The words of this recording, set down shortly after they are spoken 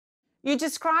You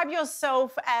describe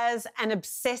yourself as an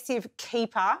obsessive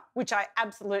keeper, which I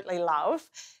absolutely love.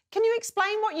 Can you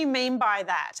explain what you mean by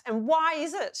that and why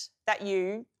is it that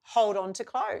you hold on to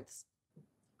clothes?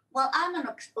 Well, I'm an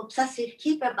obsessive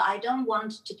keeper, but I don't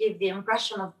want to give the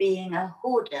impression of being a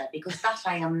hoarder because that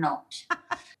I am not.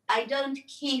 I don't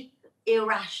keep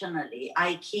irrationally,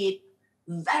 I keep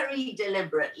very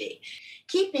deliberately.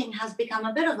 Keeping has become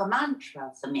a bit of a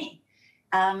mantra for me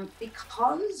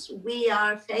because we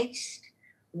are faced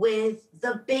with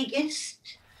the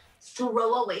biggest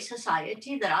throwaway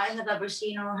society that I have ever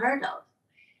seen or heard of.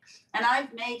 And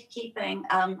I've made keeping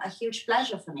a huge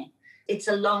pleasure for me. It's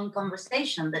a long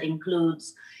conversation that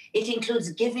includes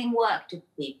giving work to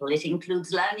people. It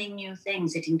includes learning new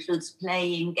things. It includes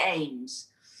playing games.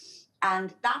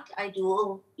 And that I do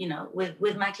all,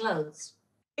 with my clothes.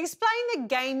 Explain the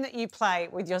game that you play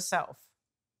with yourself.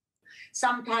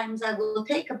 Sometimes I will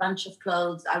take a bunch of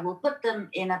clothes. I will put them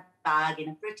in a bag, in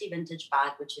a pretty vintage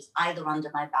bag, which is either under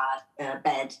my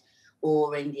bed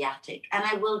or in the attic. And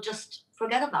I will just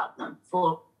forget about them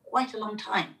for quite a long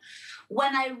time.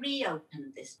 When I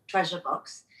reopen this treasure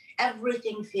box,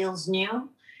 everything feels new,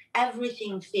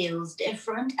 everything feels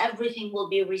different, everything will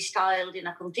be restyled in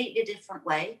a completely different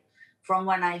way from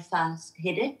when I first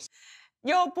hid it.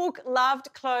 Your book,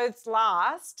 Loved Clothes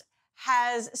Last,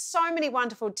 has so many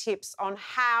wonderful tips on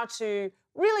how to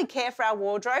really care for our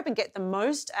wardrobe and get the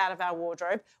most out of our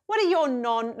wardrobe. What are your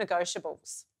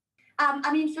non-negotiables?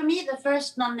 For me, the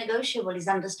first non-negotiable is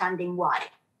understanding why.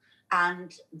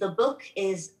 And the book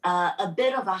is a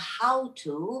bit of a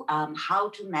how-to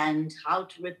mend, how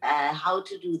to repair, how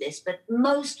to do this. But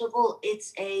most of all,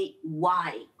 it's a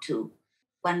why-to.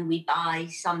 When we buy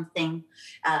something,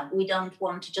 we don't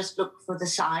want to just look for the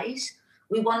size.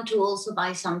 We want to also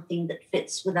buy something that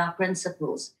fits with our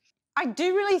principles. I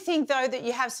do really think, though, that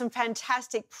you have some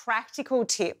fantastic practical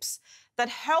tips that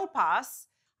help us.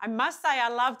 I must say I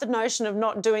love the notion of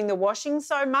not doing the washing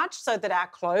so much so that our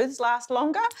clothes last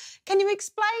longer. Can you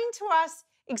explain to us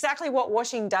exactly what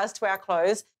washing does to our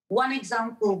clothes? One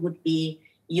example would be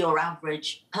your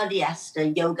average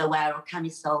polyester yoga wear or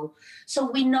camisole.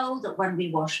 So we know that when we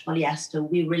wash polyester,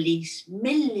 we release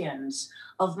millions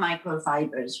of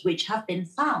microfibers, which have been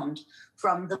found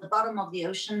from the bottom of the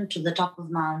ocean to the top of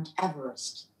Mount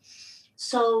Everest.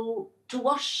 So to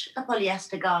wash a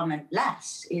polyester garment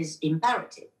less is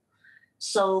imperative.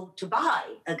 So to buy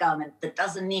a garment that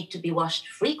doesn't need to be washed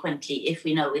frequently if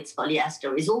we know it's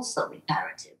polyester is also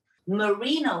imperative.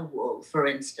 Merino wool, for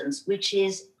instance, which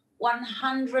is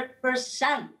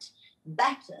 100%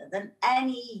 better than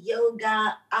any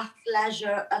yoga,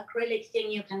 athleisure, acrylic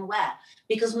thing you can wear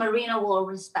because merino wool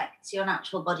respects your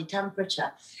natural body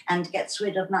temperature and gets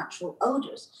rid of natural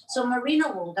odors. So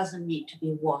merino wool doesn't need to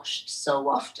be washed so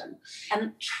often.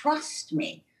 And trust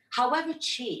me, however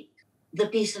cheap the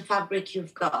piece of fabric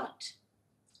you've got,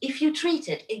 if you treat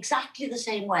it exactly the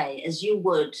same way as you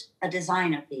would a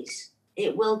designer piece,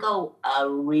 it will go a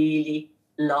really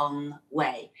long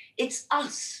way. It's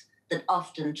us that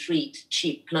often treat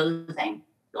cheap clothing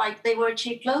like they were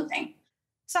cheap clothing.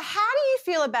 So how do you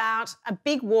feel about a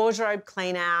big wardrobe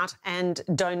clean out and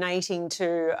donating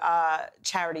to a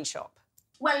charity shop?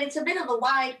 Well, it's a bit of a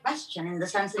wide question in the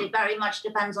sense that it very much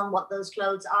depends on what those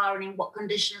clothes are and in what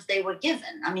conditions they were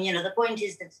given. The point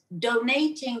is that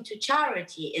donating to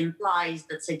charity implies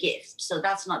that's a gift, so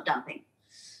that's not dumping.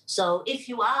 So if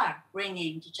you are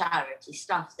bringing to charity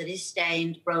stuff that is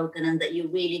stained, broken, and that you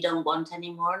really don't want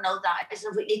anymore, no, that is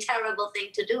a really terrible thing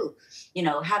to do.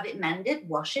 Have it mended,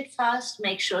 wash it first,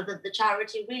 make sure that the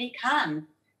charity really can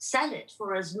sell it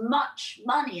for as much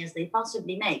money as they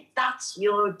possibly make. That's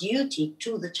your duty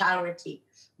to the charity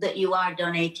that you are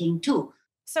donating to.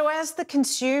 So as the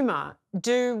consumer,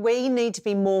 do we need to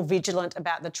be more vigilant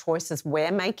about the choices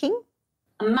we're making?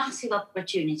 A massive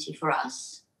opportunity for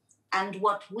us. And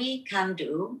what we can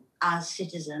do as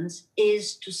citizens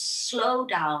is to slow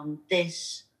down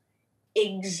this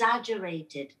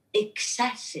exaggerated,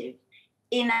 excessive,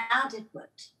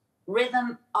 inadequate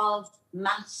rhythm of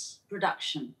mass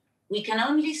production. We can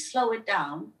only slow it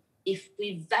down if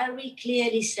we very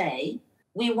clearly say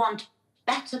we want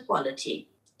better quality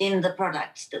in the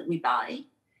products that we buy,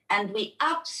 and we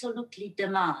absolutely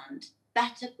demand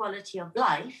better quality of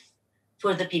life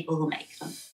for the people who make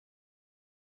them.